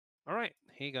All right.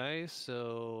 Hey guys,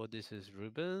 so this is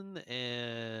Ruben,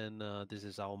 and this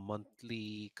is our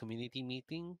monthly community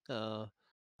meeting.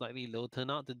 Slightly low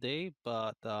turnout today,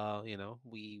 but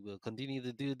we will continue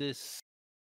to do this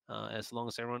as long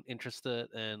as everyone interested,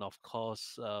 and of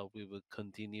course, we will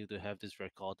continue to have this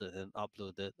recorded and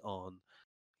uploaded on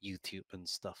YouTube and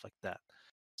stuff like that.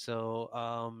 So,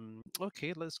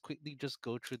 okay, let's quickly just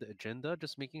go through the agenda,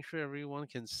 just making sure everyone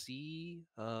can see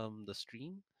the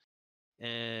stream.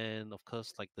 And of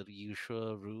course, like the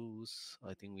usual rules,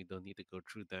 I think we don't need to go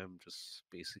through them, just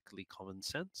basically common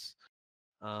sense.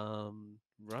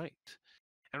 Right.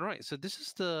 And right, so this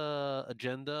is the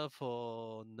agenda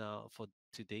for now for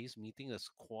today's meeting. There's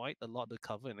quite a lot to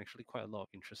cover and actually quite a lot of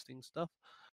interesting stuff.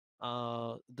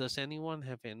 Does anyone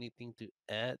have anything to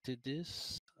add to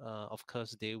this? Of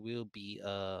course, there will be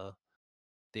a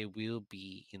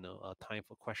time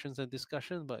for questions and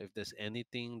discussion. But if there's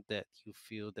anything that you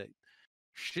feel that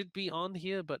should be on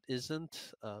here but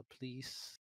isn't,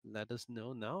 please let us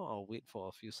know now. I'll wait for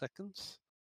a few seconds.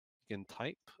 You can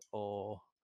type or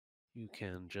you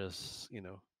can just,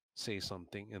 say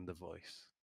something in the voice.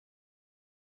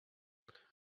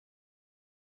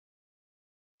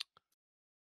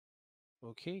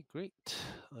 Okay, great.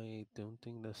 I don't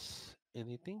think there's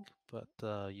anything, but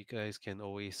you guys can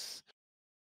always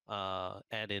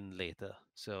add in later.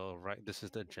 So, right, this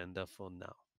is the agenda for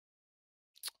now.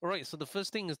 All right, so the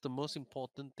first thing is the most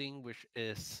important thing, which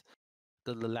is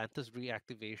the Lelantus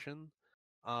reactivation.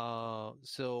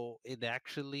 So it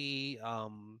actually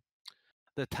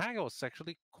the tag was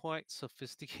actually quite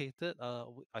sophisticated.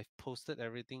 I've posted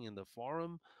everything in the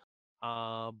forum.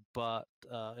 But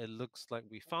it looks like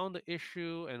we found the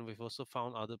issue, and we've also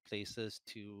found other places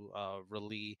to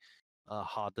really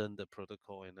harden the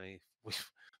protocol. And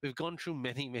we've gone through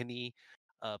many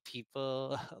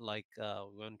people like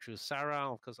we went through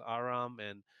Sarah, of course, Aram,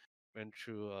 and went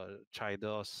through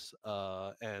Chidos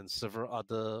and several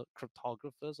other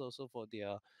cryptographers also for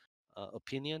their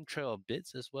opinion. Trail of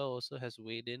Bits as well also has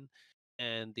weighed in,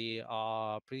 and they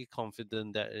are pretty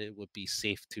confident that it would be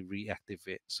safe to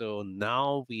reactivate. So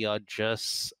now we are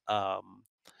just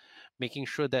making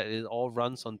sure that it all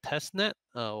runs on testnet.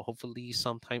 Hopefully,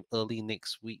 sometime early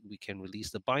next week, we can release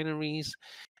the binaries,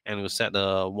 and we'll set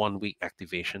a 1 week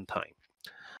activation time.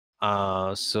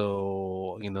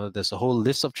 So there's a whole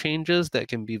list of changes that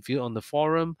can be viewed on the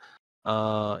forum.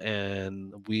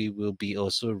 And we will be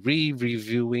also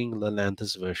reviewing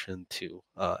Lelantus version 2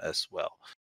 as well.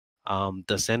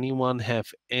 Does anyone have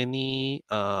any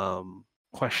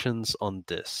questions on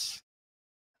this?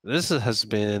 This has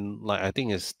been like, I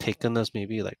think it's taken us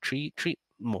maybe like three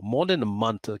more than a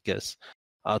month, I guess,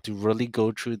 to really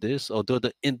go through this. Although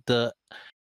the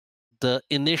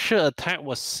initial attack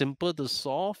was simple to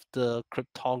solve, the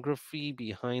cryptography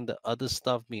behind the other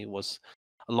stuff was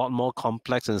a lot more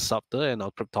complex and subtle, and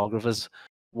our cryptographers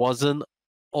wasn't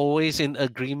always in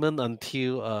agreement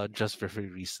until just very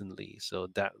recently. So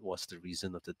that was the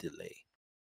reason of the delay.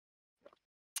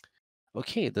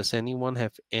 Okay, does anyone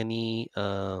have any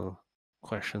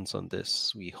questions on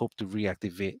this? We hope to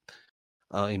reactivate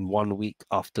in 1 week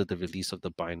after the release of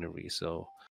the binary. So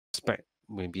expect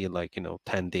maybe like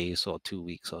 10 days or 2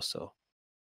 weeks or so.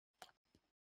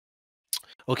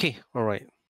 Okay, all right.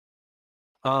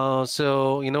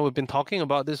 So we've been talking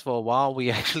about this for a while. We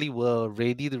actually were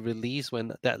ready to release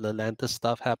when that Lelantus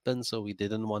stuff happened, so we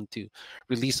didn't want to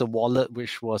release a wallet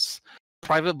which was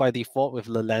private by default with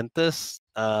Lelantus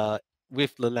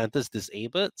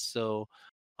disabled. So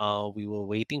we were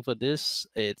waiting for this.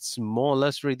 It's more or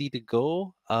less ready to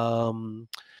go.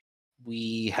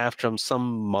 We have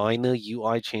some minor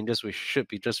UI changes which should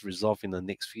be just resolved in the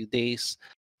next few days.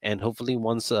 And hopefully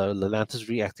once Lelantus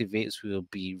reactivates, we will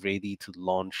be ready to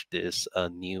launch this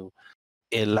new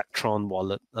Electron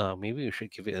wallet. Maybe we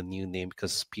should give it a new name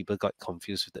because people got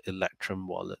confused with the Electron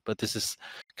wallet. But this is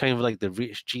kind of like the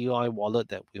rich GUI wallet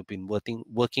that we've been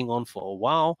working on for a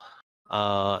while.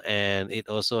 And it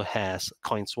also has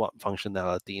coin swap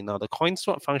functionality. Now the coin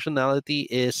swap functionality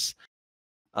is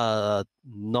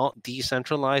not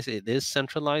decentralized. It is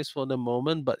centralized for the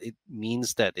moment, but it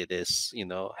means that it is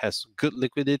has good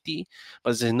liquidity,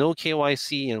 but there's no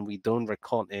KYC and we don't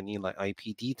record any like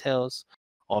IP details.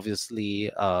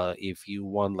 Obviously, if you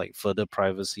want like further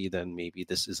privacy, then maybe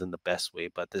this isn't the best way,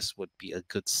 but this would be a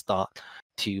good start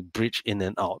to bridge in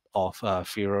and out of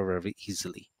Firo very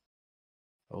easily.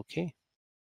 Okay,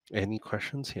 any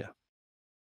questions here?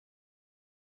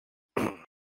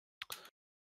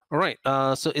 All right.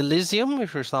 So Elysium,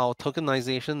 which is our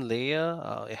tokenization layer,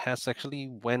 it has actually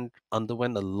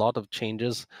underwent a lot of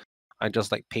changes. I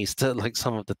just like pasted like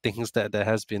some of the things that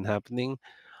has been happening.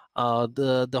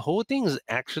 The whole thing is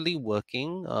actually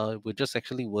working. We're just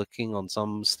actually working on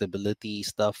some stability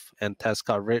stuff and test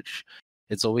coverage.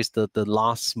 It's always the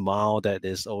last mile that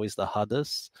is always the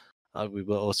hardest. We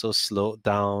were also slowed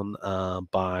down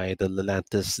by the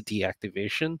Lelantus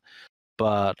deactivation,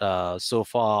 but so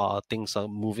far things are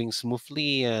moving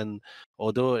smoothly. And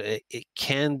although it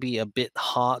can be a bit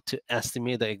hard to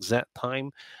estimate the exact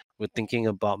time, we're thinking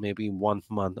about maybe 1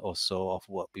 month or so of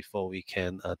work before we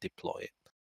can deploy it.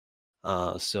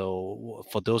 So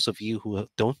for those of you who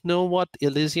don't know what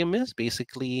Elysium is,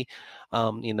 basically,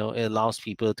 it allows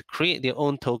people to create their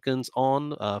own tokens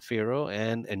on Firo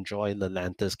and enjoy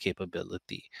Lelantus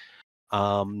capability.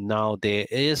 Now there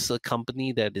is a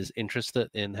company that is interested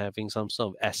in having some sort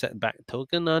of asset-backed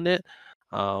token on it.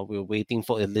 We're waiting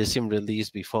for Elysium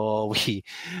release before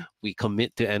we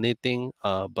commit to anything.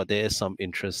 But there is some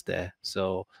interest there,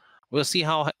 so we'll see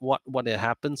what it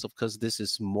happens. Of course, this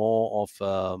is more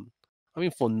of I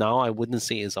mean, for now, I wouldn't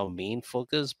say it's our main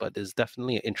focus, but it's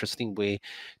definitely an interesting way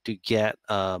to get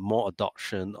more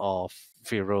adoption of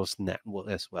Firo's network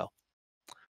as well.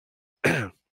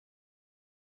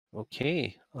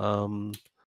 Okay. All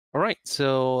right.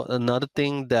 So another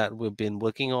thing that we've been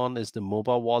working on is the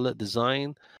mobile wallet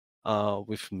design.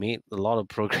 We've made a lot of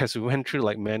progress. We went through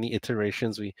like many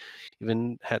iterations. We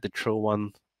even had to throw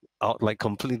one out like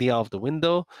completely out of the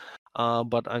window.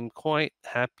 But I'm quite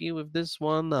happy with this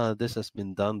one. This has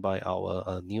been done by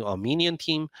our new Armenian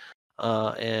team,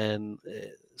 and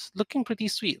it's looking pretty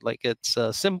sweet. Like it's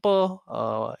simple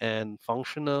and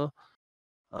functional.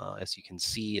 As you can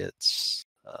see, it's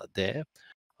there.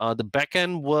 The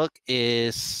backend work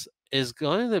is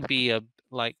going to be a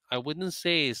like I wouldn't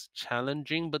say it's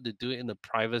challenging, but to do it in a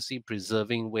privacy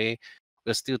preserving way.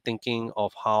 We're still thinking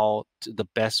of the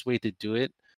best way to do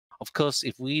it. Of course,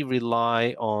 if we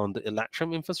rely on the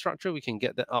Electrum infrastructure, we can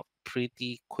get that up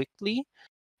pretty quickly.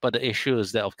 But the issue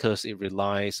is that, of course, it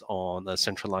relies on a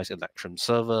centralized Electrum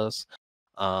servers,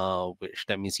 which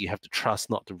that means you have to trust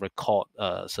not to record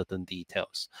certain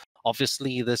details.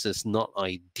 Obviously, this is not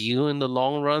ideal in the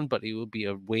long run, but it would be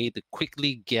a way to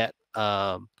quickly get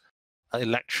an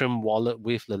Electrum wallet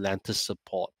with Lelantus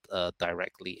support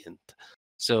directly in.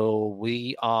 So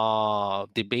we are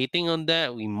debating on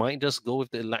that. We might just go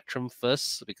with the Electrum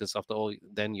first, because after all,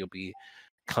 then you'll be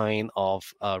kind of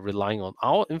relying on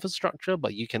our infrastructure,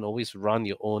 but you can always run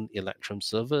your own Electrum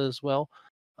server as well.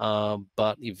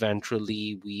 But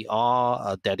eventually, we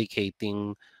are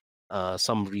dedicating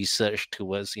some research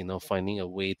towards finding a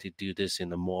way to do this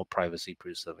in a more privacy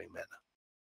preserving manner.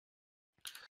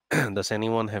 Does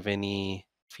anyone have any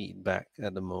feedback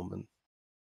at the moment?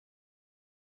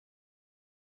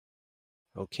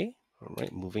 Okay. All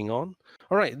right, moving on.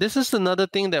 All right, this is another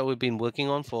thing that we've been working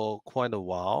on for quite a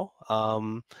while.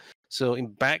 So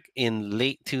back in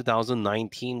late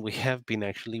 2019, we have been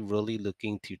actually really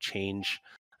looking to change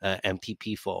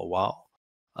MTP for a while.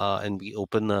 And we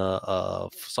opened a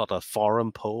sort of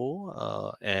forum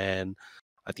poll, and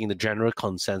I think the general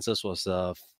consensus was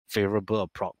favorable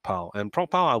of ProcPow. And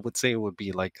ProcPow, I would say, would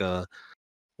be like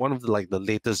one of the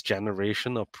latest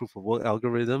generation of proof of work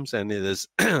algorithms, and it is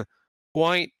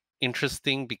quite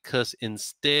interesting because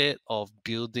instead of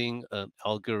building an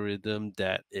algorithm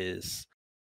that is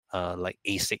like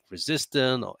ASIC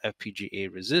resistant or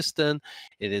FPGA resistant,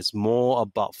 it is more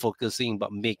about focusing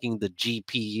about making the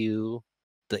GPU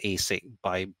the ASIC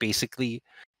by basically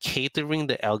catering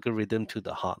the algorithm to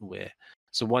the hardware.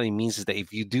 So what it means is that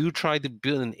if you do try to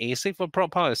build an ASIC for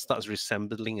prop power, it starts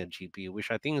resembling a GPU, which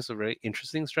I think is a very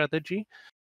interesting strategy.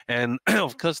 And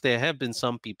of course, there have been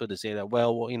some people to say that,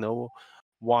 well,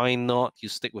 why not you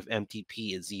stick with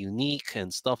MTP? It's unique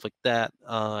and stuff like that.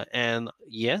 And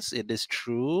yes, it is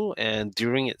true. And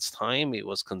during its time, it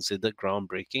was considered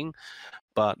groundbreaking.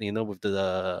 But with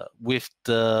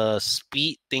the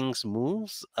speed things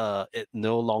moves, it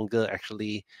no longer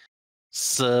actually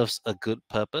serves a good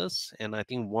purpose. And I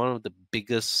think one of the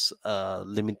biggest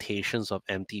limitations of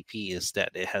MTP is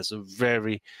that it has a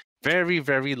very, very,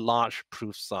 very large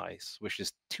proof size, which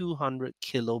is 200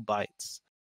 kilobytes.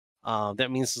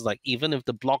 That means it's like even if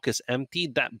the block is empty,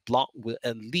 that block will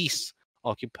at least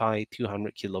occupy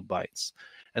 200 kilobytes.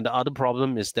 And the other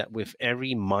problem is that with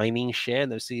every mining share,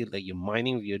 let's say like you're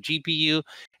mining with your GPU,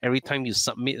 every time you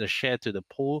submit a share to the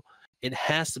pool, it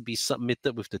has to be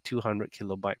submitted with the 200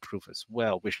 kilobyte proof as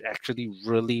well, which actually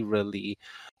really, really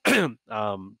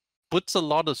puts a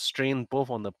lot of strain both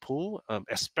on the pool,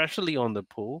 especially on the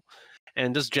pool,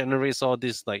 and just generates all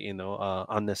this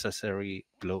unnecessary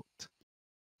bloat.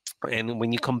 And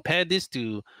when you compare this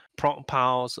to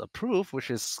ProcPow's proof,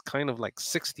 which is kind of like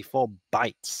 64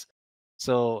 bytes,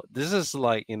 So this is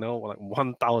like, like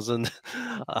 1,000,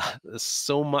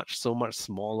 so much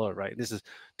smaller, right? This is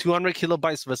 200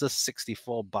 kilobytes versus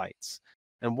 64 bytes.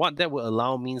 And what that will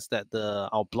allow means that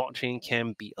our blockchain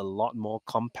can be a lot more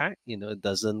compact. It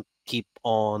doesn't keep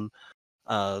on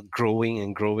growing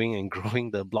and growing and growing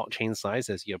the blockchain size,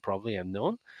 as you probably have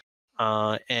known.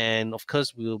 And of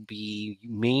course, we'll be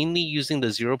mainly using the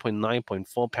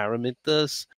 0.9.4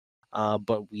 parameters,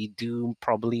 but we do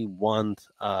probably want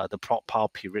the prop power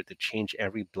period to change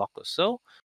every block or so.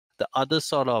 The other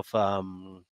sort of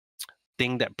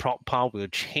thing that prop power will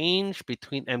change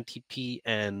between MTP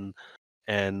and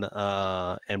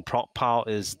prop power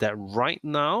is that right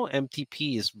now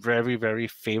MTP is very, very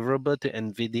favorable to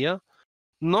NVIDIA.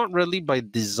 Not really by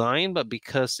design, but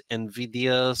because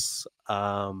NVIDIA's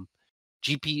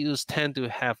GPUs tend to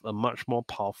have a much more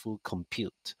powerful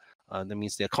compute. That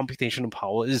means their computational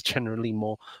power is generally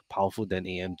more powerful than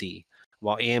AMD.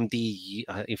 While AMD,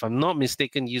 if I'm not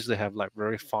mistaken, used to have like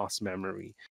very fast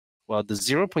memory. Well, the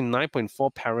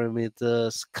 0.9.4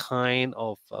 parameters kind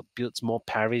of builds more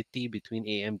parity between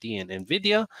AMD and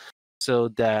NVIDIA, so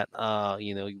that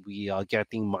we are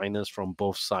getting miners from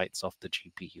both sides of the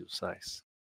GPU size.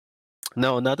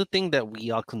 Now, another thing that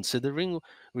we are considering,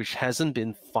 which hasn't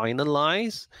been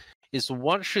finalized, is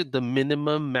what should the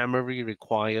minimum memory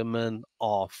requirement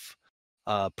of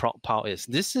prop power is.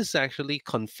 This is actually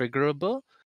configurable,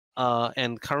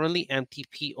 and currently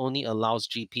MTP only allows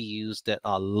GPUs that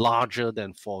are larger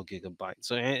than 4 gigabytes.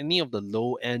 So any of the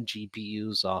low-end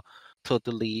GPUs are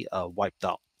totally wiped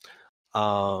out.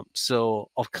 So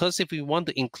of course, if we want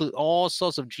to include all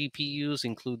sorts of GPUs,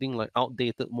 including like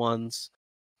outdated ones,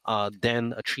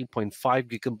 then a 3.5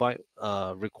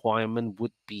 gigabyte requirement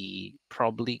would be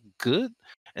probably good,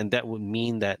 and that would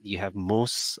mean that you have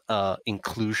most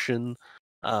inclusion,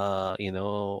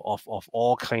 of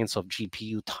all kinds of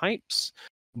GPU types.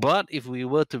 But if we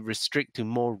were to restrict to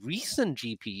more recent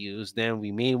GPUs, then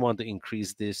we may want to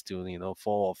increase this to 4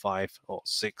 or 5 or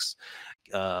 6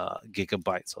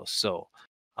 gigabytes or so.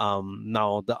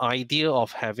 Now, the idea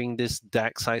of having this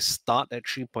DAC size start at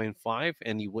 3.5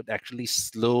 and you would actually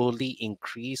slowly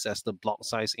increase as the block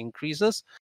size increases.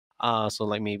 So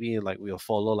like maybe like we'll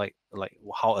follow like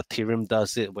how Ethereum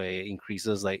does it, where it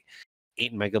increases like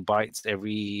 8 megabytes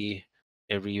every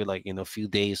like few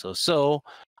days or so.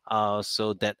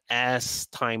 So that as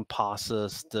time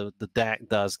passes, the DAC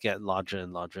does get larger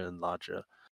and larger and larger.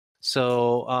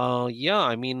 So yeah,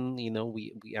 I mean,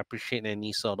 we appreciate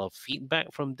any sort of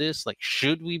feedback from this. Like,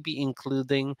 should we be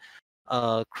including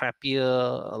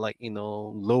crappier, like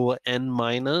lower end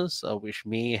miners, which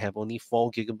may have only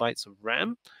 4 gigabytes of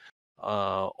RAM?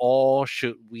 Or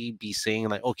should we be saying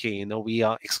like, okay, we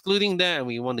are excluding that and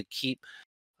we want to keep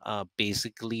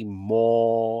basically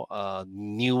more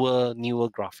newer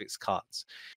graphics cards?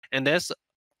 And there's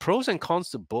pros and cons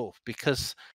to both,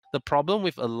 because the problem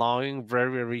with allowing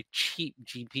very, very cheap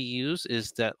GPUs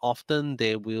is that often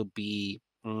there will be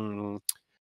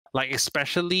like,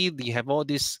 especially you have all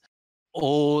these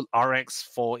old RX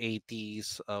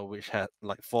 480s, which had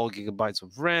like 4 gigabytes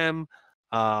of RAM,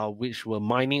 which were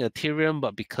mining Ethereum,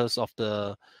 but because of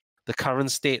the current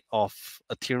state of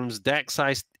Ethereum's DAC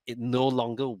size, it no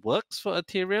longer works for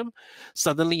Ethereum.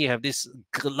 Suddenly, you have this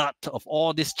glut of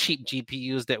all these cheap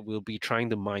GPUs that will be trying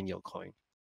to mine your coin.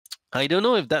 I don't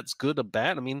know if that's good or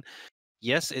bad. I mean,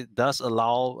 yes, it does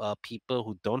allow people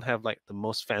who don't have like the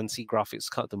most fancy graphics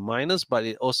card to miners, but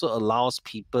it also allows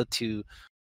people to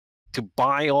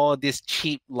buy all these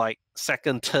cheap like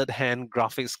second, third hand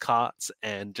graphics cards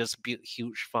and just build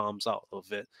huge farms out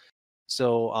of it.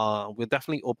 So we're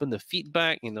definitely open to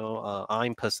feedback.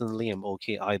 I'm personally am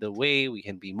okay either way. We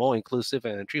can be more inclusive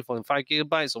and 3.5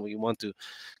 gigabytes, or we want to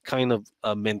kind of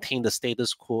maintain the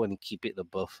status quo and keep it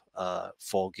above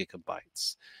 4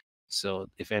 gigabytes. So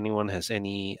if anyone has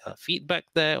any feedback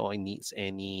there or needs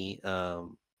any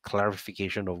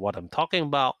clarification of what I'm talking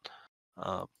about,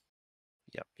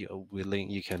 yeah, you're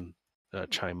willing, you can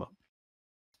chime up.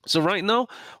 So right now,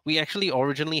 we actually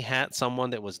originally had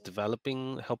someone that was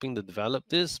helping to develop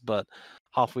this, but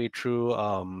halfway through,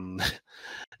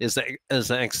 is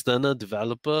an external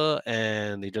developer,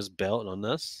 and they just bailed on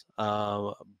us.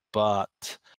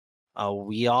 But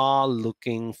we are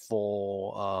looking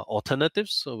for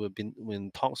alternatives. So we've been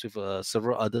in talks with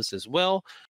several others as well.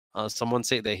 Someone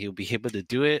said that he'll be able to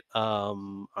do it.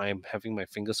 I'm having my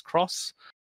fingers crossed.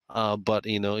 But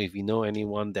if you know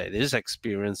anyone that is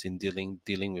experienced in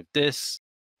dealing with this,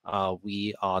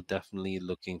 we are definitely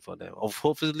looking for them.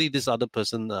 Hopefully, this other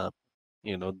person,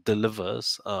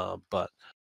 delivers. But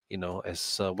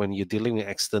as when you're dealing with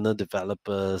external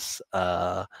developers,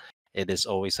 it is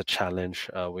always a challenge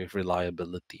with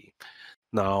reliability.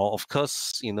 Now, of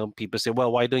course, people say,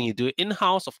 well, why don't you do it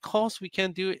in-house? Of course, we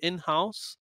can do it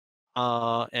in-house.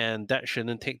 And that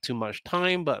shouldn't take too much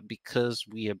time, but because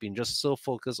we have been just so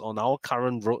focused on our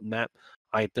current roadmap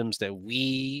items that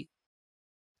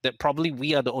probably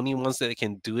we are the only ones that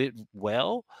can do it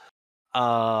well,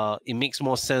 it makes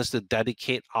more sense to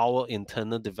dedicate our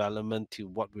internal development to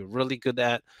what we're really good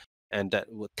at, and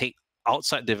that would take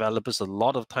outside developers a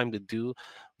lot of time to do,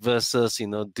 versus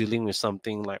dealing with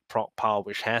something like Proc Power,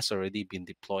 which has already been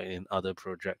deployed in other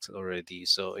projects already.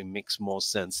 So it makes more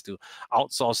sense to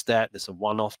outsource that. It's a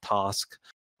one-off task,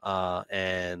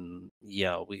 and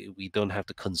yeah, we don't have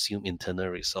to consume internal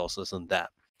resources on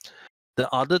that. The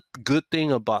other good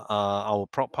thing about our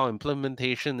ProcPower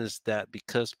implementation is that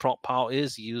because ProcPower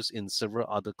is used in several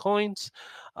other coins,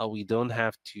 we don't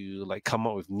have to come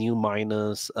up with new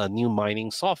new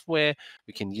mining software.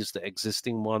 We can use the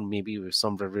existing one, maybe with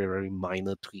some very, very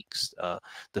minor tweaks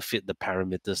to fit the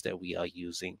parameters that we are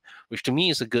using, which to me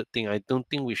is a good thing. I don't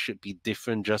think we should be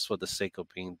different just for the sake of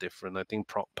being different. I think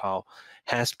ProcPower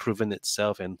has proven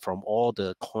itself, and from all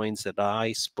the coins that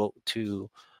I spoke to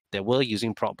that were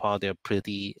using ProcPower, they're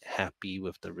pretty happy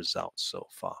with the results so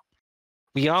far.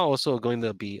 We are also going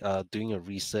to be doing a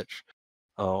research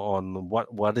on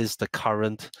what is the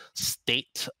current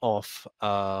state of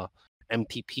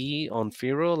MTP on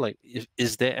Firo. Like,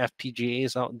 is there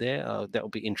FPGAs out there? That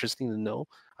would be interesting to know.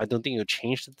 I don't think it would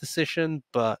change the decision,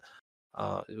 but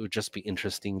it would just be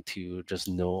interesting to just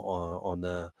know on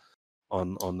a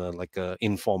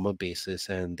informal basis.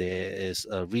 And there is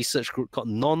a research group called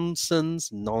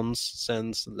Nonsense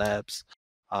Labs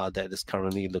that is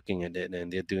currently looking at it,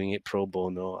 and they're doing it pro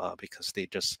bono because they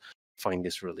just find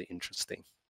this really interesting.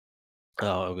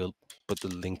 I will put the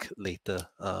link later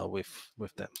with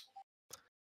them.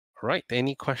 All right,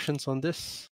 any questions on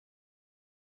this?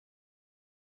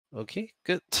 Okay,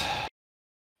 good.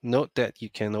 Note that you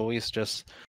can always just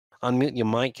unmute your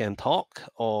mic and talk,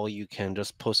 or you can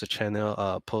just post a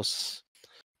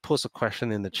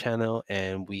question in the channel,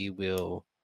 and we will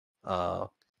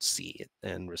see it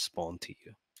and respond to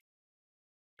you.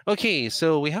 Okay,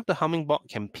 so we have the Hummingbot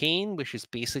campaign, which is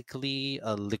basically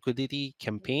a liquidity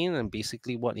campaign, and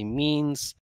basically what it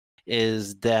means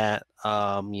is that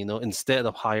instead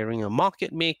of hiring a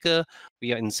market maker,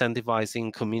 we are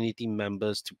incentivizing community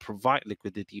members to provide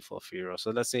liquidity for Firo. So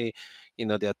let's say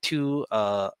there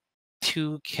are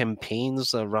two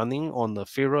campaigns running on the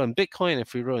Firo and Bitcoin, and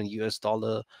Firo and US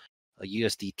dollar,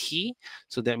 USDT.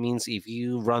 So that means if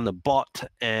you run a bot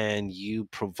and you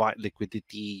provide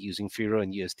liquidity using Firo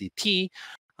and USDT,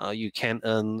 you can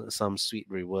earn some sweet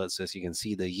rewards. As you can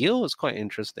see, the yield is quite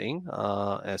interesting,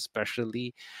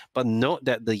 especially. But note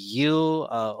that the yield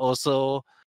also,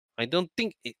 I don't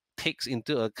think it takes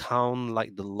into account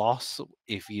like the loss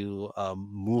if you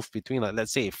move between, like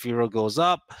let's say if Firo goes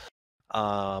up,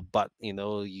 but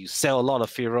you sell a lot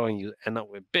of Firo and you end up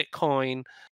with Bitcoin.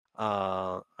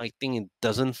 I think it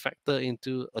doesn't factor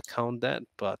into account that,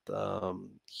 but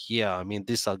yeah, I mean,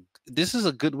 this is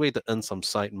a good way to earn some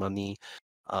side money.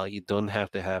 You don't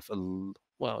have to have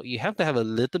you have to have a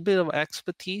little bit of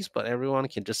expertise, but everyone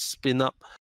can just spin up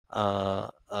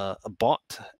a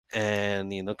bot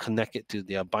and connect it to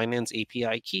their Binance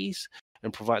API keys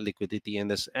and provide liquidity. And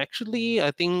there's actually, I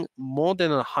think, more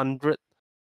than 100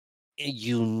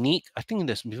 unique. I think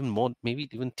there's even more, maybe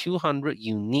even 200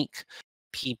 unique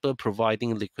people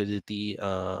providing liquidity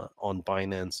on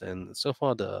Binance, and so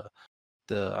far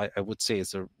I would say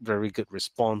it's a very good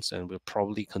response, and we'll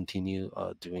probably continue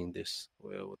doing this.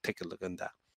 We'll take a look at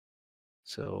that.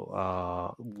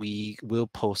 So we will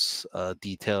post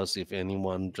details if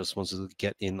anyone just wants to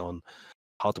get in on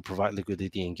how to provide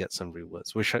liquidity and get some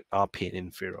rewards, which are paid in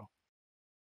Firo.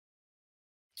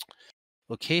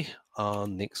 Okay,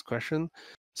 next question.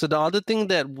 So the other thing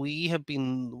that we have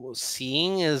been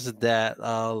seeing is that,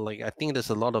 I think there's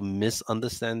a lot of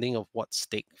misunderstanding of what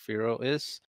stake Firo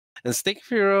is. And stake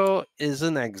Firo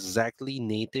isn't exactly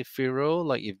native Firo.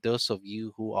 Like, if those of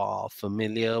you who are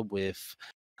familiar with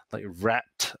like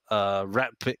wrapped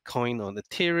Bitcoin on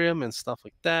Ethereum and stuff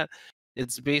like that,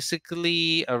 it's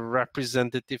basically a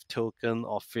representative token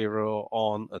of Firo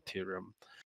on Ethereum.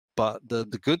 But the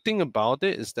good thing about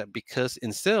it is that because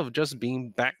instead of just being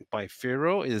backed by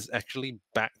Firo, it is actually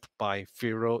backed by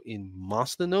Firo in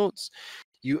masternodes.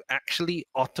 You actually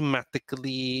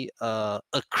automatically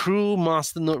accrue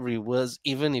masternode rewards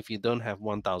even if you don't have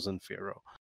 1,000 Firo.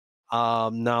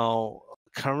 Now,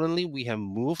 currently we have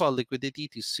moved our liquidity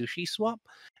to SushiSwap,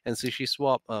 and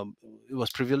SushiSwap it was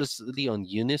previously on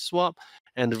Uniswap,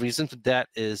 and the reason for that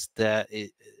is that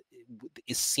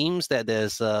it seems that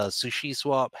there's a Sushi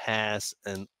Swap has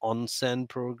an onsen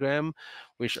program,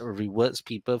 which rewards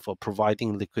people for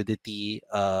providing liquidity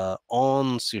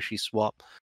on Sushi Swap.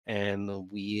 And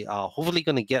we are hopefully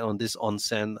going to get on this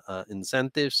onsen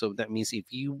incentive. So that means if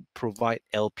you provide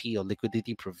LP or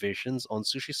liquidity provisions on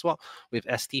Sushi Swap with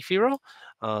ST Firo,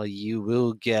 you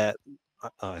will get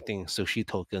I think sushi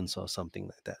tokens or something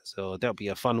like that. So that'll be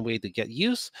a fun way to get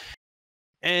use,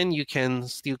 and you can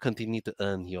still continue to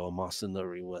earn your master node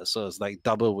reward. So it's like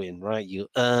double win, right? You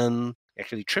earn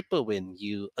actually triple win.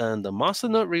 You earn the master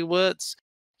node rewards.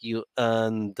 You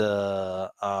earn the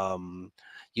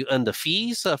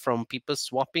fees from people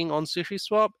swapping on Sushi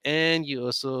Swap, and you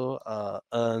also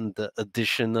earn the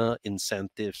additional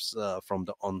incentives from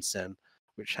the onsen,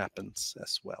 which happens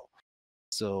as well.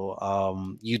 So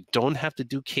you don't have to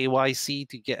do KYC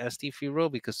to get ST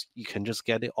Firo because you can just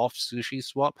get it off Sushi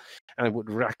Swap. And I would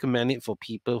recommend it for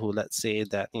people who, let's say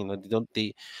that they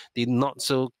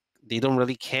don't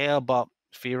really care about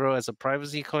Firo as a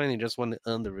privacy coin. They just want to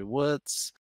earn the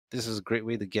rewards. This is a great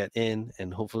way to get in,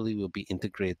 and hopefully will be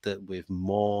integrated with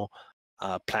more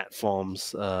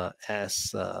platforms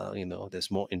as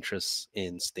there's more interest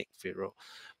in Stake Firo.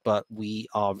 But we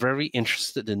are very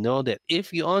interested to know that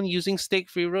if you aren't using Stake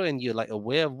Firo and you're like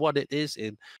aware of what it is,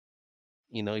 and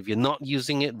if you're not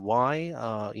using it, why?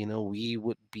 We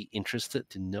would be interested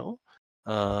to know.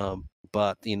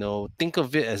 But think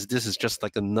of it as this is just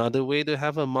like another way to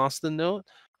have a master node.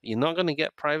 You're not going to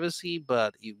get privacy,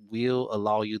 but it will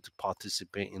allow you to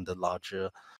participate in the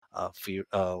larger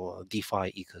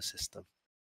DeFi ecosystem.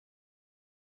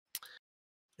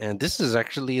 And this is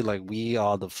actually like we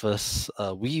were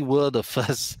the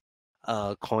first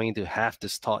coin to have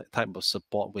this type of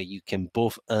support where you can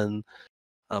both earn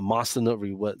masternode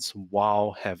rewards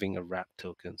while having a wrap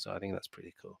token. So I think that's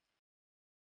pretty cool.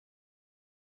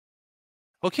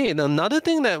 Okay, and another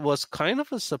thing that was kind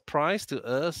of a surprise to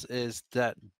us is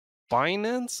that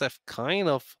Binance have kind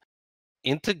of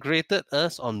integrated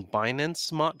us on Binance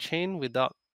Smart Chain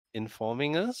without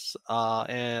informing us.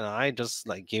 And I just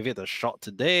like gave it a shot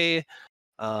today.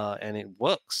 And it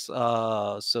works.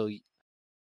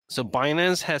 So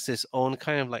Binance has its own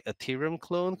kind of like Ethereum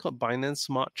clone called Binance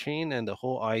Smart Chain, and the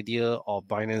whole idea of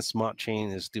Binance Smart Chain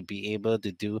is to be able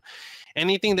to do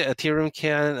anything that Ethereum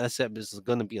can, except it's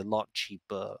going to be a lot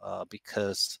cheaper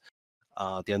because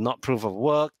they're not proof of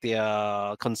work.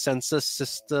 Their consensus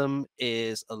system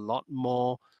is a lot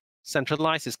more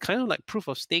centralized. It's kind of like proof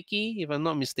of stakey, if I'm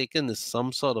not mistaken. It's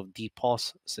some sort of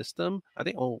DPoS system. I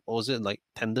think, or was it like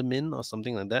Tendermint or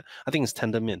something like that? I think it's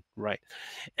Tendermint, right?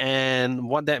 And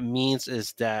what that means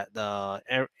is that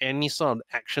any sort of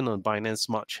action on Binance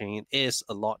Smart Chain is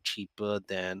a lot cheaper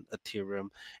than Ethereum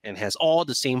and has all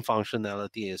the same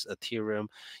functionality as Ethereum.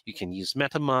 You can use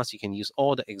MetaMask, you can use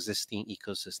all the existing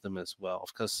ecosystem as well.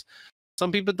 Of course, some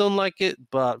people don't like it,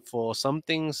 but for some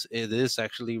things, it is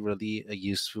actually really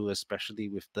useful, especially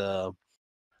with the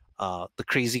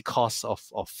crazy costs of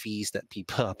fees that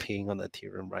people are paying on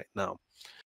Ethereum right now.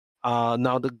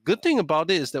 Now, the good thing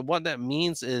about it is that what that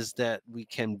means is that we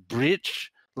can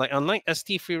bridge, like unlike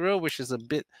ST Firo, which is a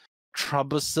bit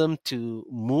troublesome to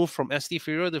move from ST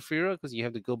Firo to Firo because you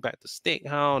have to go back to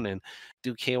Stakehound and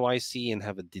do KYC and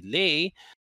have a delay.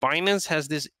 Binance has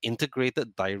this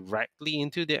integrated directly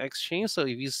into the exchange. So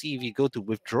if you go to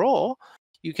withdraw,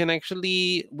 you can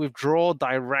actually withdraw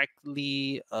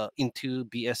directly into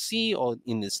BSC or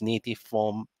in its native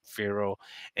form, Firo,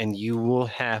 and you will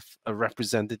have a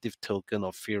representative token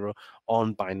of Firo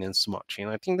on Binance Smart Chain.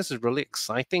 I think this is really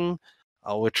exciting.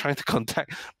 We're trying to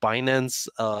contact Binance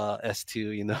as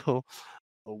to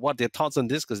what their thoughts on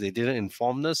this because they didn't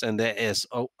inform us. And there is,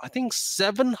 I think,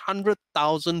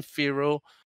 700,000 Firo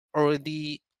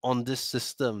already on this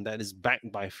system that is backed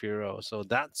by Firo. So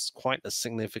that's quite a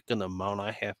significant amount.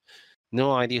 I have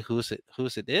no idea whose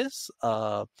it is,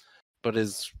 but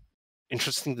it's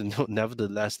interesting to note,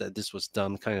 nevertheless, that this was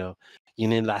done kind of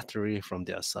unilaterally from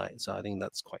their side. So I think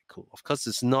that's quite cool. Of course,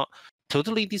 it's not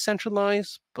totally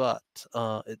decentralized, but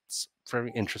it's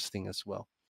very interesting as well.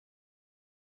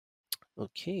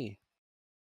 Okay.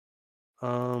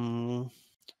 All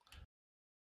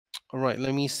right,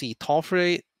 let me see.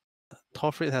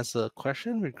 Tofred has a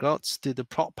question regards to the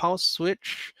prop power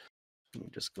switch. Let me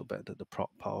just go back to the prop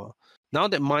power. Now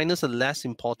that miners are less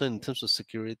important in terms of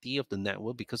security of the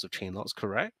network because of chain locks,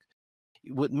 correct?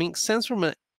 It would make sense from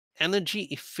an energy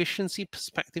efficiency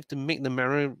perspective to make the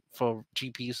memory for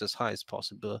GPUs as high as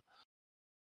possible.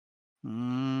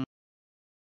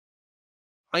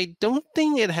 I don't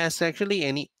think it has actually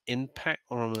any impact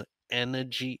on an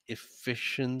energy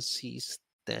efficiency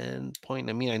standpoint,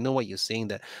 I mean, I know what you're saying,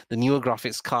 that the newer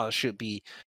graphics card should be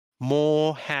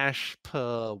more hash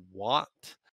per watt.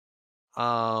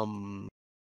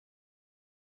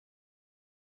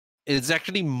 It's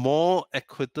actually more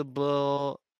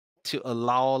equitable to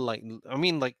allow, like, I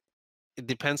mean, like, it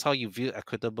depends how you view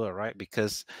equitable, right?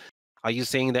 Because are you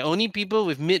saying that only people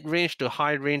with mid-range to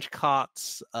high-range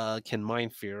cards can mine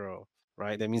Firo,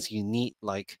 right? That means you need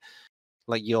like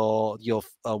your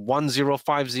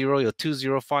 1050, your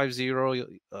 2050, or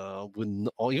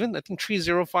even I think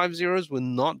 3050s will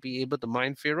not be able to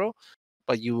mine Firo,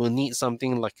 but you will need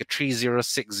something like a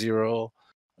 3060,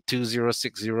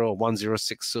 2060, or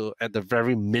 1060 at the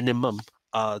very minimum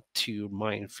to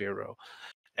mine Firo.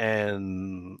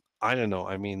 And I don't know.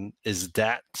 I mean, is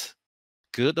that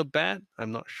good or bad?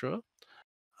 I'm not sure.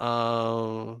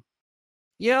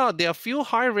 Yeah, there are few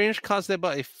high range cards there,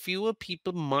 but if fewer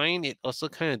people mine, it also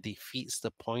kind of defeats the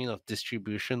point of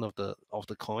distribution of the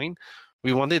coin.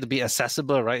 We want it to be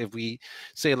accessible, right? If we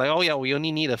say like, oh yeah, we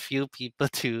only need a few people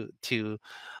to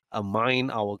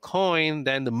mine our coin,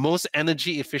 then the most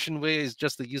energy efficient way is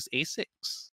just to use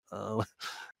ASICs.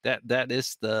 That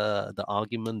is the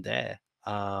argument there.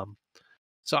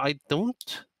 So I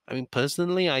mean,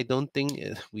 personally, I don't think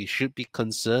we should be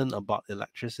concerned about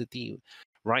electricity.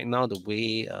 Right now, the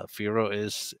way Firo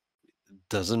is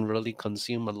doesn't really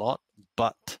consume a lot,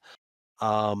 but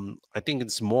I think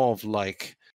it's more of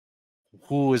like,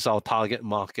 who is our target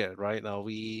market, right? Are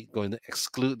we going to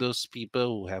exclude those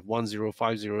people who have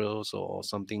 1050s or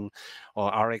something, or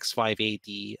RX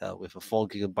 580 with a 4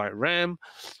 GB RAM?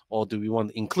 Or do we want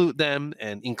to include them?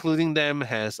 And including them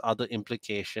has other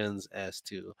implications as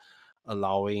to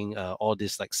allowing all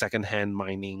this like secondhand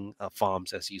mining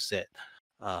farms, as you said,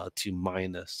 to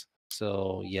miners.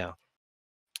 So yeah,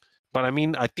 but I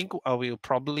mean, I think I will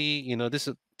probably,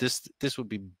 this would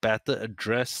be better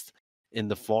addressed in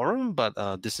the forum. But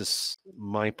this is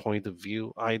my point of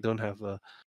view. I don't have a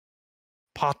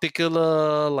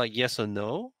particular like yes or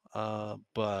no.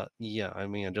 But yeah, I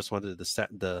mean, I just wanted to set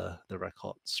the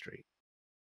record straight.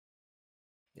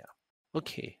 Yeah.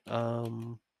 Okay.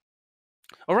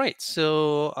 All right.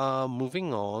 So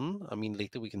moving on. I mean,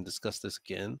 later we can discuss this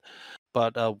again.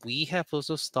 But we have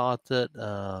also started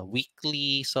a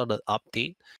weekly sort of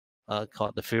update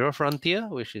called the Firo Frontier,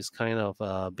 which is kind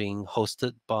of being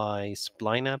hosted by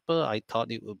Splinapper. I thought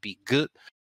it would be good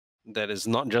that it's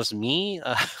not just me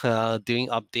doing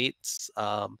updates,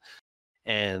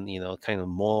 and kind of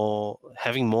more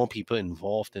having more people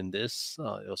involved in this.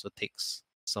 It also takes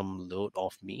some load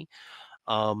off me.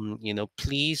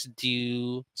 Please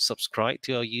do subscribe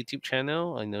to our YouTube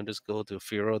channel. I know, just go to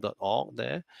firo.org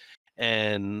there.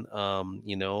 And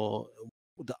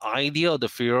the idea of the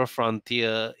Firo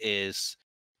Frontier is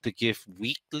to give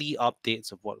weekly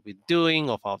updates of what we're doing,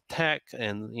 of our tech,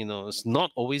 and it's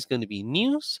not always going to be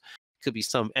news. It could be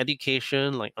some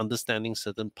education, like understanding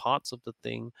certain parts of the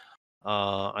thing.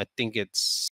 I think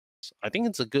it's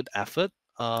a good effort.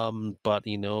 But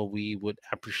we would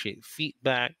appreciate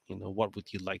feedback. What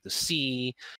would you like to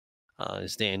see?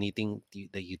 Is there anything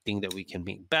that you think that we can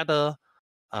make better?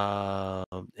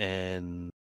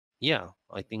 And yeah,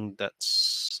 I think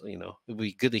that's, it'd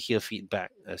be good to hear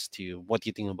feedback as to what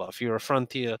you think about Firo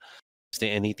Frontier. Is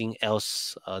there anything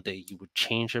else that you would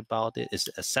change about it? Is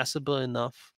it accessible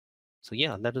enough? So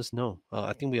yeah, let us know.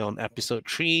 I think we're on episode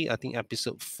 3. I think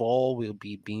episode 4 will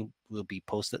be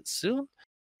posted soon,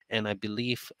 and I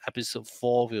believe episode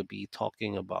 4 will be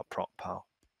talking about ProcPow.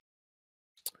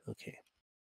 Okay.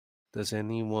 Does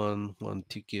anyone want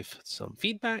to give some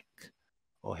feedback?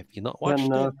 Or have you not watched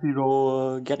Can it?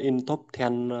 Firo get in top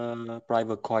 10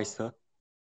 private coins, sir?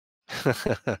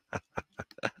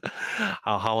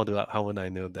 How would I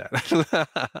know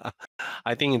that?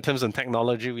 I think in terms of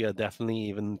technology, we are definitely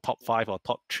even top 5 or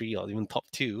top 3 or even top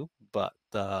 2. But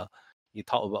you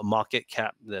talk about market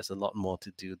cap, there's a lot more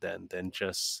to do than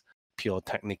just pure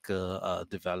technical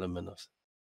development.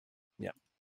 Yeah.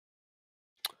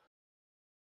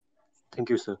 Thank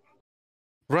you, sir.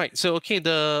 Right. So okay,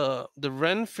 the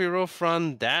Ren Firo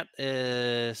front, that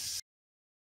is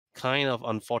kind of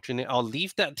unfortunate. I'll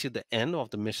leave that to the end of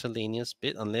the miscellaneous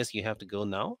bit unless you have to go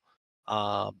now.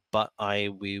 But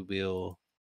we will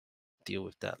deal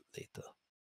with that later.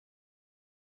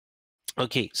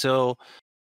 Okay, so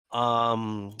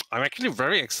I'm actually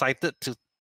very excited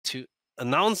to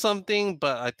announce something,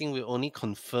 but I think we'll only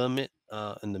confirm it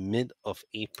in the mid of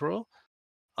April.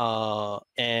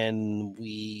 And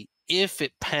if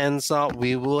it pans out,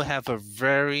 we will have a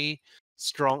very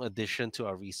strong addition to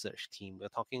our research team. We're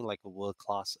talking like a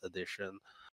world-class addition.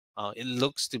 It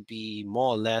looks to be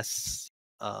more or less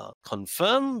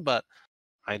confirmed, but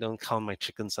I don't count my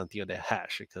chickens until they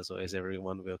hatch because otherwise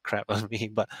everyone will crap on me.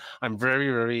 But I'm very,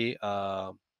 very,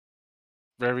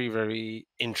 very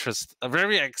interested,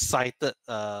 very excited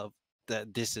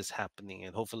that this is happening,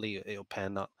 and hopefully it'll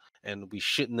pan out, and we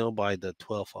should know by the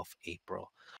 12th of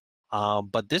April.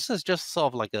 But this is just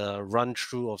sort of like a run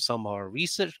through of some of our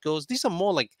research goals. These are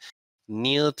more like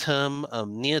near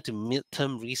to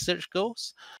mid-term research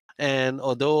goals. And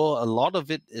although a lot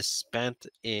of it is spent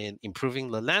in improving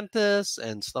Lelantus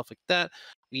and stuff like that,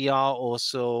 we are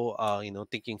also,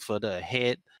 thinking further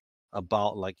ahead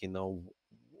about like,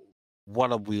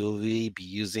 what will we be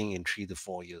using in 3 to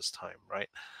 4 years time, right?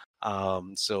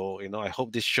 So I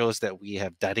hope this shows that we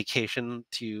have dedication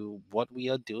to what we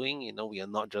are doing. We are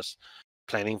not just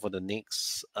planning for the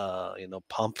next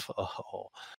pump or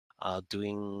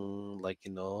doing like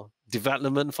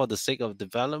development for the sake of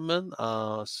development.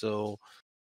 So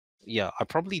yeah, I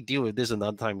probably deal with this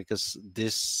another time because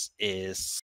this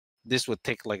would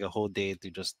take like a whole day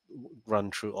to just run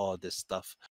through all this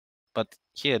stuff. But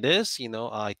here it is.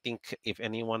 I think if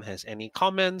anyone has any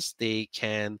comments, they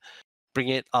can bring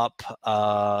it up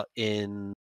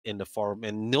in the forum,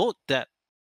 and note that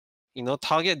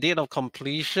target date of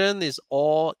completion is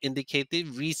all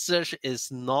indicative. Research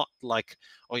is not like,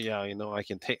 oh yeah, I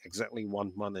can take exactly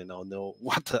 1 month and I'll know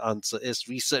what the answer is.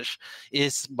 Research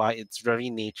is by its very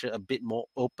nature a bit more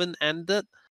open-ended,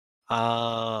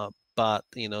 but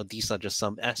these are just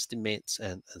some estimates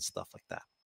and stuff like that,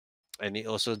 and it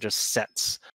also just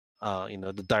sets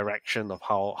the direction of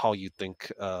how you think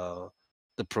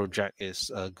the project is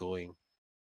going.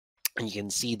 And you can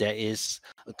see there is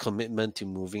a commitment to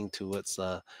moving towards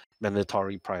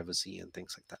mandatory privacy and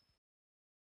things like that.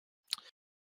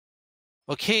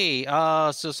 Okay,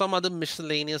 so some other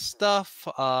miscellaneous stuff.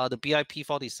 The BIP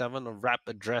 47 of wrap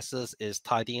addresses is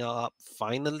tidying up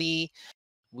finally.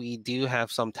 We do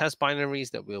have some test binaries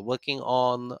that we're working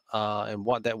on, and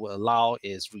what that will allow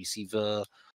is receiver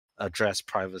address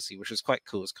privacy, which is quite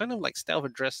cool. It's kind of like stealth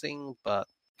addressing, but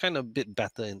kind of a bit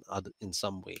better in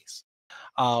some ways.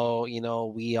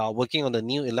 We are working on the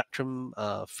new Electrum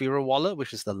Firo wallet,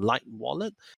 which is the light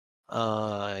wallet.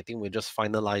 I think we're just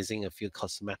finalizing a few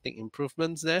cosmetic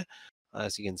improvements there.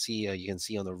 As you can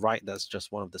see on the right, that's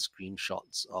just one of the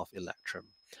screenshots of Electrum.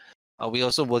 We're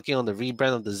also working on the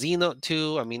rebrand of the Z Note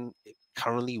too. I mean, it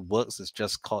currently works. It's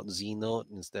just called Z Note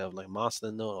instead of like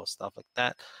Master Note or stuff like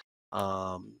that.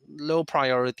 Low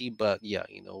priority, but yeah,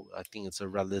 I think it's a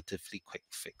relatively quick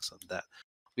fix on that.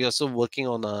 We're also working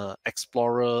on a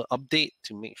Explorer update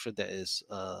to make sure that is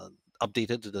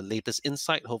updated to the latest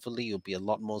insight. Hopefully, it'll be a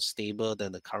lot more stable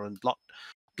than the current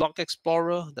block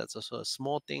Explorer. That's also a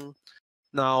small thing.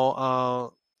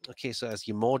 Now, okay, so as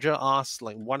Ymoja asked,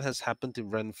 like, what has happened to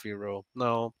Ren Firo?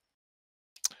 Now,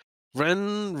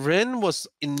 Ren was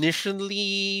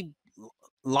initially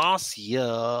last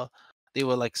year. They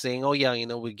were like saying, "Oh yeah,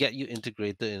 we get you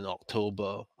integrated in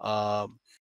October,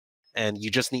 and you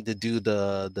just need to do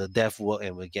the dev work,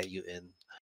 and we'll get you in."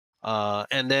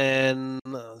 And then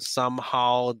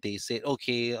somehow they said,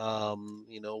 "Okay,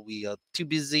 we are too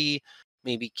busy.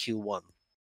 Maybe Q1."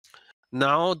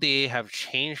 Now they have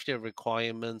changed their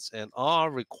requirements and are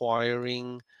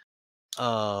requiring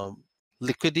um,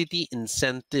 liquidity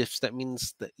incentives. That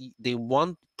means that they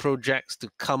want projects to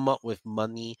come up with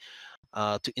money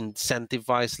to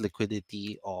incentivize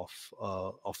liquidity of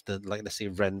the, like, let's say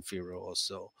Ren Firo or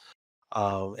so.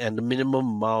 And the minimum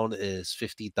amount is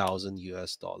 50,000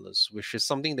 US dollars, which is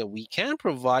something that we can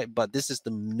provide, but this is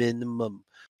the minimum.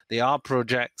 There are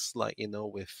projects like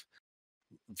with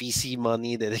VC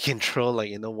money that they can throw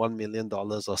like $1 million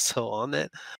or so on it.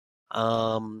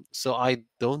 So I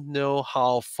don't know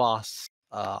how fast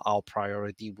our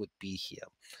priority would be here.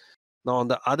 Now on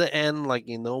the other end, like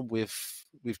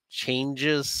with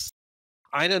changes,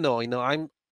 I don't know.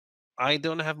 I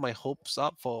don't have my hopes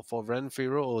up for Ren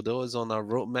Firo, although it's on our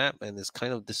roadmap, and it's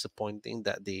kind of disappointing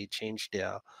that they changed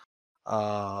their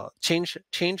change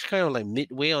kind of like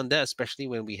midway on that, especially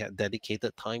when we had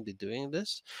dedicated time to doing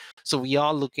this. So we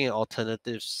are looking at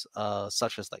alternatives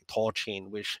such as like Torchain,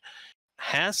 which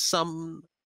has some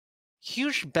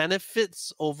huge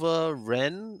benefits over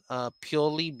Ren,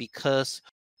 purely because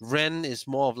Ren is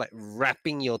more of like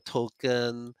wrapping your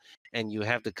token, and you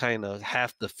have to kind of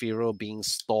have the Firo being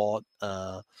stored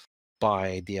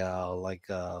by their like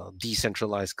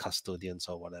decentralized custodians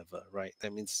or whatever, right?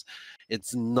 That means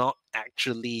it's not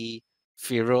actually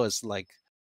Firo. Is like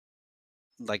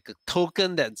a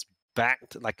token that's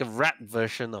backed, like a wrapped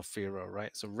version of Firo,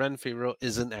 right? So Ren Firo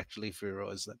isn't actually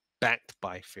Firo; it's like backed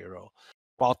by Firo.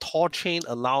 while THORchain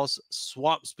allows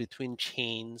swaps between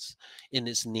chains in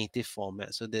its native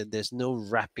format, so there's no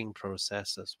wrapping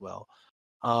process as well.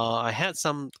 I had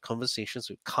some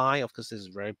conversations with Kai. Of course, this is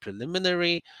very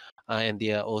preliminary, and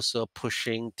they are also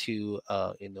pushing to,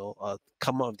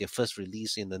 come out with their first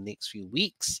release in the next few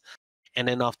weeks. And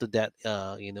then after that,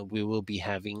 we will be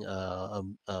having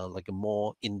like a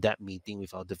more in-depth meeting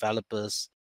with our developers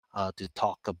to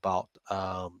talk about,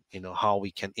 how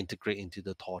we can integrate into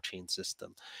the THORchain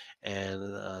system.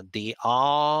 And they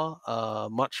are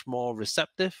much more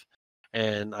receptive.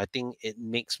 And I think it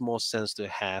makes more sense to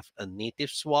have a native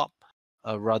swap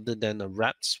rather than a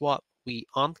wrapped swap. We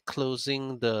aren't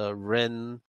closing the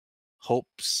REN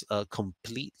hopes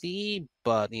completely,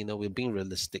 but we're being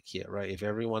realistic here, right? If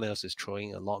everyone else is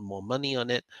throwing a lot more money on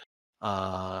it,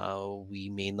 we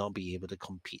may not be able to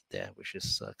compete there, which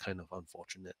is kind of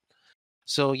unfortunate.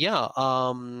 So yeah,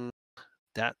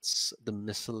 that's the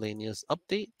miscellaneous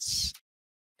updates,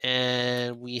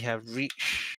 and we have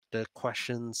reached the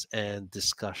questions and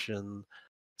discussion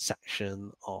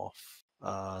section of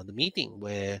the meeting,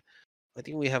 where I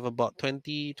think we have about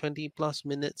 20 plus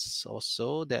minutes or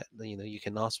so that you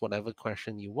can ask whatever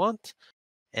question you want,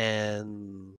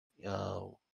 and uh,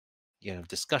 you have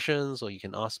discussions, or you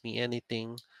can ask me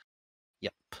anything.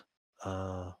 Yep.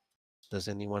 Uh, does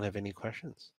anyone have any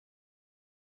questions?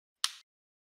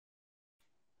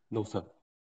 No, sir.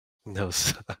 No,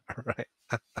 sir. All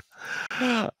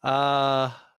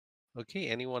right. Okay.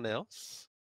 Anyone else?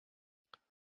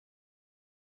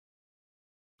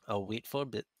 I'll wait for a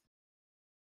bit.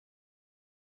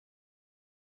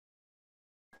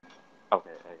 Okay,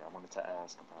 hey, I wanted to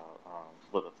ask about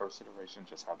will the first iteration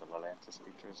just have the Lelantus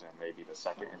features, and maybe the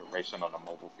second iteration on the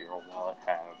mobile Firo wallet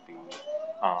have the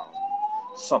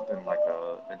something like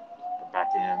the back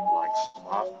end like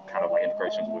swap, kind of like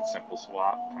integrations with Simple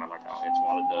Swap, kind of like how Edge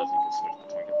Wallet does. You can switch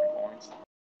between different coins.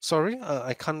 Sorry,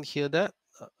 I can't hear that.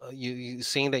 You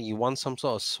saying that you want some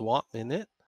sort of swap in it?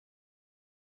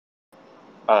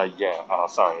 Yeah.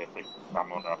 Sorry,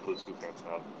 I'm on a Bluetooth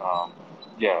headset.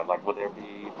 Yeah, like would there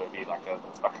be like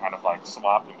a kind of like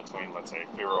swap in between, let's say,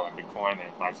 Firo and Bitcoin,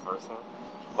 and vice versa,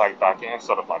 like backend,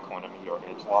 sort of like Coinomi or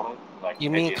Edge Wallet, like You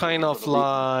at mean the end kind of of the loop?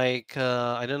 like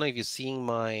I don't know if you're seeing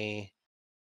my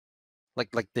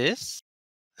like this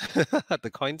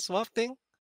the coin swap thing?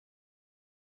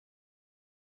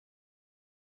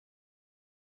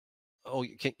 Oh,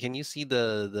 can you see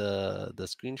the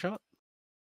screenshot?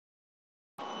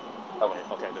 Okay,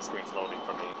 okay, the screen's loading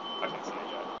for me. I can see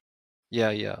it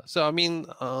yet. Yeah. So I mean,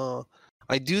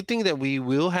 I do think that we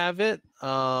will have it.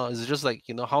 It's just like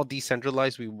how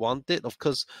decentralized we want it. Of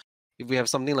course, if we have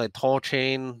something like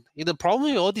THORchain, the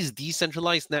problem with all these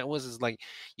decentralized networks is like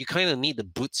you kind of need the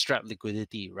bootstrap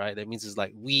liquidity, right? That means it's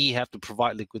like we have to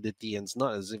provide liquidity, and it's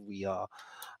not as if we are,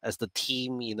 as the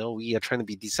team, we are trying to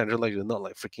be decentralized. We're not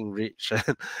like freaking rich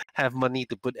and have money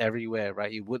to put everywhere,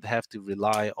 right? You would have to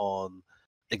rely on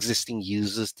existing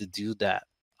users to do that.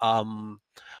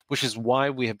 Which is why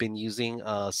we have been using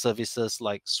services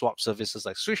like swap services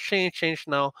like Change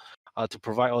now to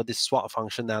provide all this swap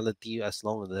functionality as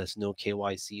long as there's no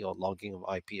KYC or logging of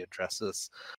IP addresses.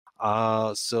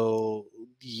 So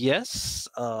yes,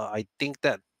 I think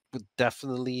that would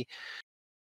definitely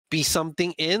be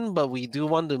something in, but we do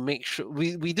want to make sure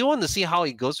we do want to see how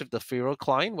it goes with the Firo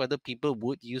client, whether people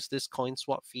would use this coin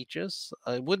swap features.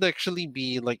 It would actually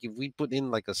be like if we put in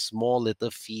like a small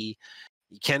little fee,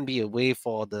 it can be a way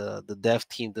for the dev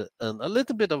team to earn a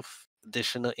little bit of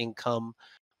additional income.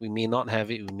 We may not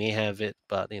have it, we may have it,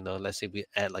 but let's say we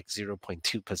add like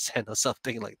 0.2% or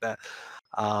something like that.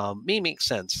 May make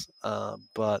sense.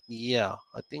 But yeah,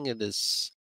 I think it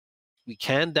is, we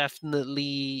can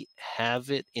definitely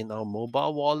have it in our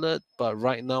mobile wallet, but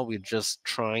right now we're just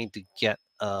trying to get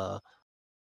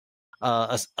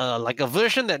like a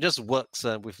version that just works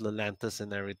with Lelantus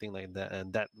and everything like that,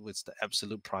 and that was the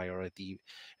absolute priority.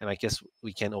 And I guess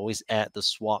we can always add the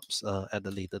swaps at a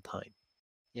later time.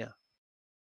 Yeah.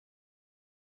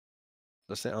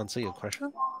 Does that answer your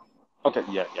question? Okay,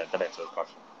 yeah, yeah, that answers the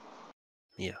question.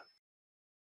 Yeah.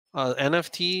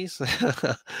 NFTs.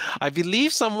 I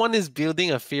believe someone is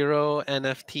building a Firo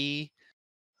NFT.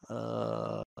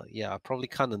 Yeah, I probably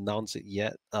can't announce it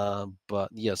yet. But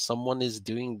yeah, someone is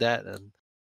doing that, and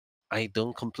I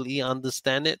don't completely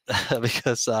understand it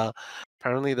because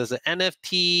apparently there's an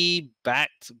NFT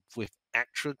backed with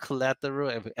actual collateral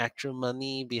and with actual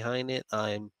money behind it.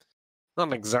 I'm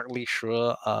not exactly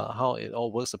sure how it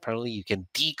all works. Apparently, you can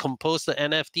decompose the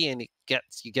NFT and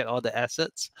you get all the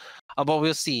assets. But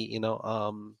we'll see.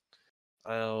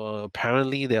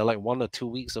 Apparently they're like 1 or 2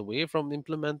 weeks away from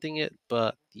implementing it.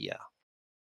 But yeah,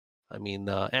 I mean,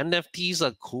 NFTs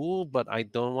are cool, but I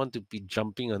don't want to be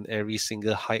jumping on every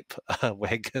single hype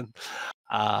wagon.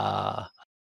 Uh,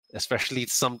 Especially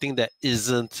something that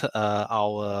isn't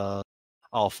our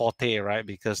forte, right?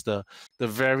 Because the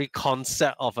very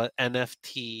concept of an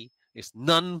NFT is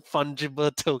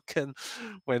non-fungible token,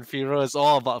 when Firo is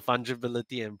all about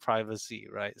fungibility and privacy,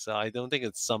 right? So I don't think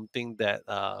it's something that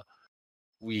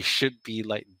we should be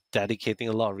like dedicating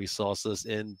a lot of resources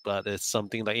in, but it's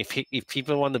something like if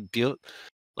people want to build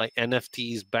like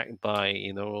NFTs backed by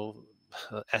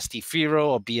ST Firo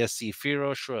or BSC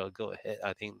Firo, sure, go ahead.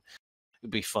 I think it'd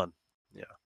be fun. Yeah.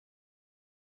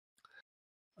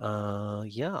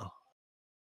 Yeah.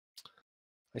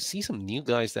 I see some new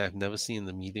guys that I've never seen in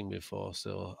the meeting before.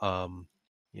 So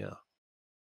yeah.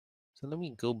 So let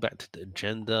me go back to the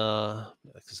agenda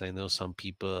because I know some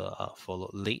people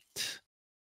followed late.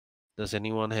 Does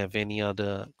anyone have any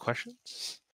other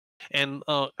questions? And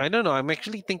I don't know. I'm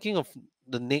actually thinking of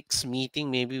the next meeting.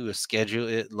 Maybe we'll schedule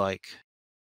it like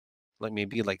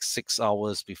maybe like 6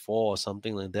 hours before or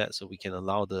something like that, so we can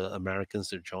allow the Americans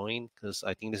to join. Because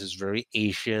I think this is very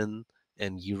Asian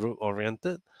and Europe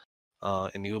oriented,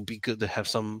 and it would be good to have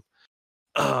some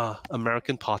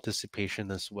American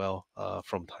participation as well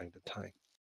from time to time.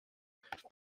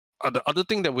 The other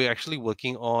thing that we're actually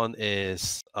working on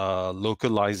is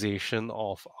localization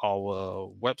of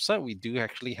our website. We do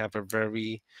actually have a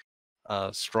very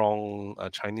strong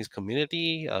Chinese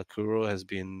community. Kuro has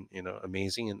been,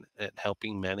 amazing at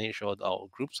helping manage all our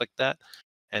groups like that,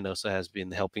 and also has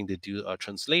been helping to do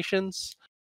translations.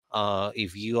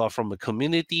 If you are from a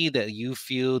community that you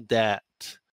feel that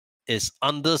is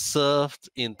underserved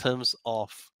in terms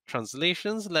of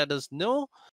translations, let us know.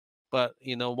 But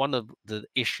one of the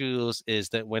issues is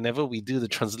that whenever we do the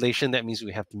translation, that means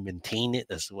we have to maintain it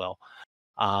as well.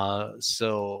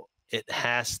 So it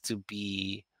has to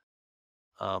be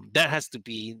that has to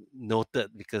be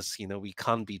noted, because we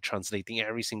can't be translating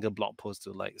every single blog post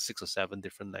to like 6 or 7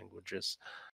 different languages.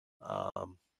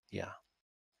 Yeah.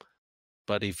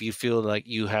 But if you feel like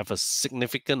you have a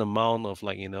significant amount of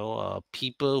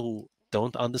people who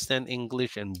don't understand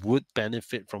English and would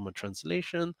benefit from a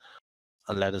translation,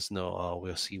 let us know.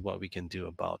 We'll see what we can do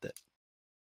about it.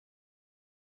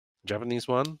 Japanese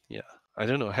one, yeah. I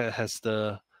don't know. Has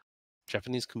the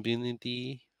Japanese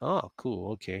community? Oh,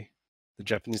 cool. Okay. The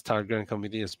Japanese Telegram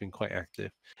community has been quite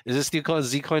active. Is it still called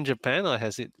Zcoin Japan, or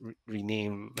has it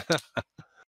renamed?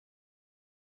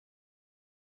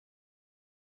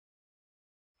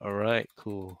 All right,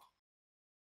 cool.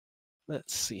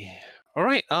 Let's see. All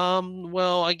right.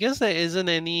 Well, I guess there isn't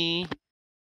any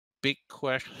big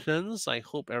questions. I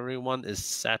hope everyone is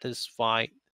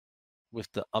satisfied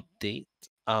with the update.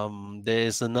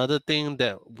 There's another thing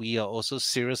that we are also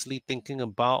seriously thinking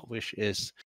about, which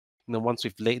is, once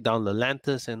we've laid down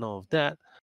Lelantus and all of that,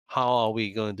 how are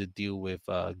we going to deal with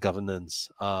governance?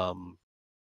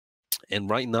 And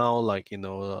right now,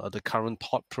 the current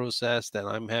thought process that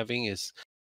I'm having is,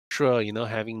 sure,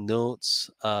 having nodes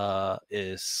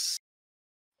is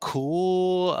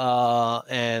cool,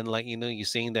 and you're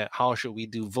saying that how should we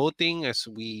do voting, as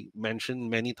we mentioned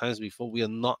many times before, we are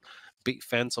not big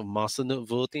fans of masternode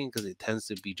voting because it tends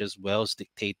to be just wells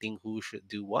dictating who should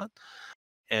do what,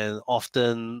 and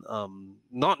often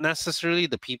not necessarily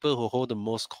the people who hold the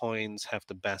most coins have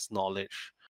the best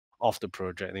knowledge of the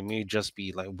project. They may just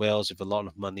be like whales with a lot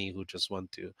of money who just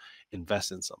want to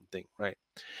invest in something, right?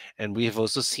 And we have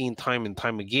also seen time and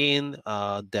time again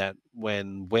that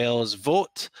when whales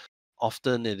vote,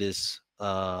 often it is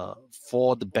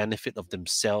for the benefit of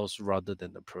themselves rather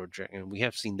than the project. And we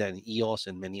have seen that in EOS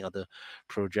and many other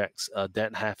projects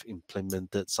that have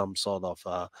implemented some sort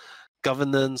of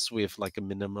governance with like a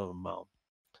minimum amount.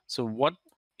 So what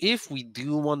if we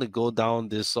do want to go down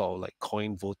this sort of like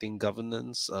coin voting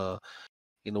governance?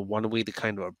 One way to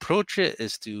kind of approach it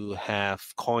is to have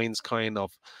coins kind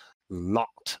of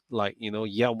locked.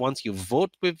 Once you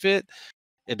vote with it,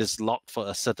 it is locked for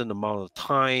a certain amount of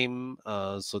time,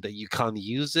 so that you can't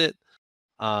use it.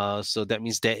 So that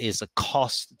means there is a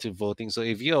cost to voting. So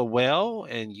if you're well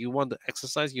and you want to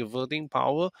exercise your voting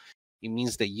power, it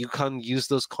means that you can't use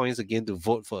those coins again to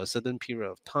vote for a certain period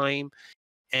of time.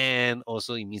 And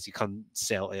also it means you can't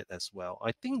sell it as well.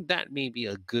 I think that may be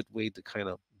a good way to kind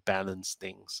of balance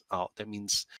things out. That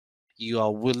means you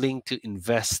are willing to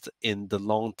invest in the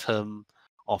long term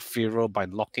of Firo by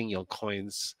locking your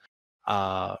coins,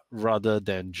 rather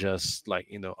than just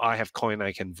I have coin,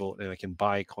 I can vote, and I can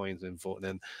buy coins and vote.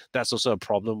 And that's also a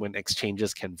problem when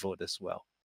exchanges can vote as well.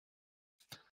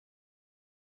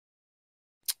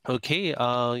 Okay,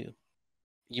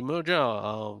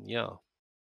 Yimoja, yeah,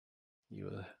 you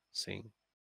were saying.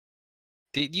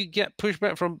 Did you get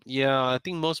pushback from? Yeah, I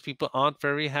think most people aren't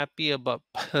very happy about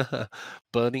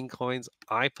burning coins.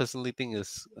 I personally think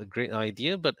it's a great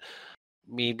idea, but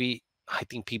maybe I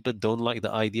think people don't like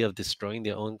the idea of destroying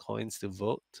their own coins to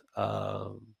vote.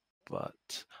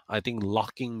 But I think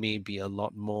locking may be a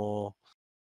lot more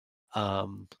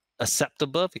um,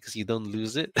 acceptable because you don't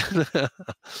lose it.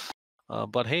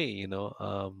 But hey,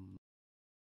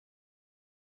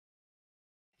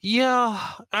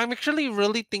 yeah, I'm actually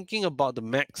really thinking about the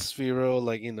max Firo,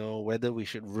 like, whether we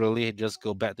should really just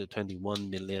go back to 21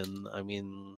 million. I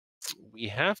mean, we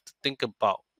have to think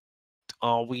about,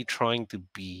 are we trying to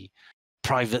be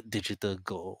private digital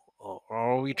gold, or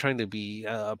are we trying to be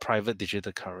a private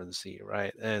digital currency,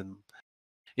 right? And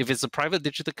if it's a private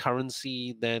digital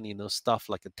currency, then, stuff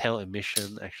like a tail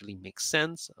emission actually makes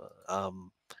sense.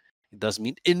 It does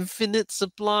mean infinite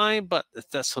supply, but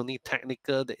that's only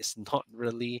technical. That is not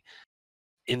really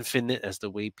infinite as the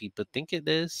way people think it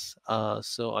is.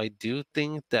 So I do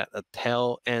think that a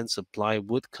tail end supply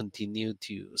would continue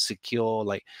to secure.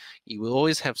 Like, you will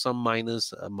always have some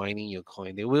miners mining your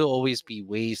coin. There will always be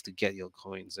ways to get your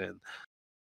coins, and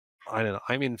I don't know.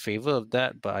 I'm in favor of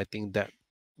that, but I think that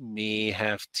may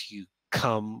have to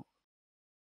come.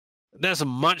 There's a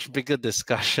much bigger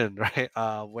discussion, right?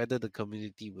 Whether the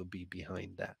community will be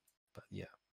behind that. But yeah.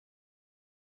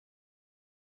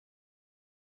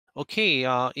 Okay,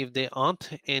 if there aren't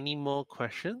any more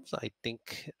questions, I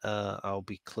think I'll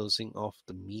be closing off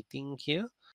the meeting here.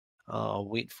 I'll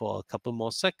wait for a couple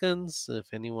more seconds.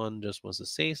 If anyone just wants to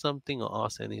say something or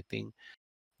ask anything,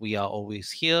 we are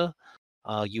always here.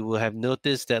 You will have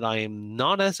noticed that I am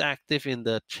not as active in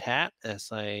the chat as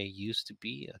I used to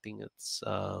be. I think it's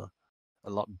a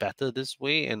lot better this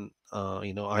way. And,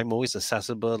 I'm always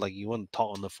accessible. Like, you want to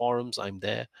talk on the forums, I'm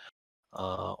there.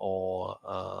 Or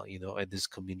at these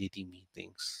community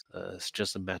meetings. It's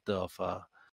just a matter of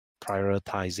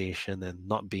prioritization and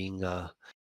not being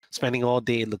spending all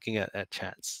day looking at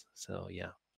chats. So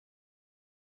yeah.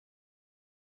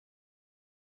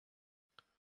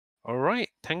 All right.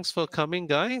 Thanks for coming,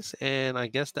 guys. And I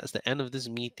guess that's the end of this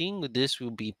meeting. This will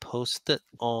be posted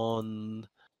on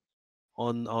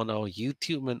our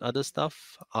YouTube and other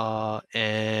stuff.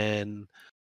 And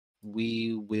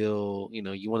we will,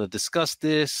 you want to discuss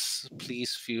this,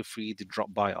 please feel free to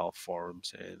drop by our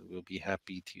forums and we'll be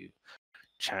happy to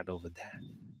chat over there.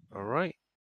 All right.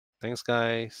 Thanks,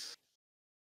 guys.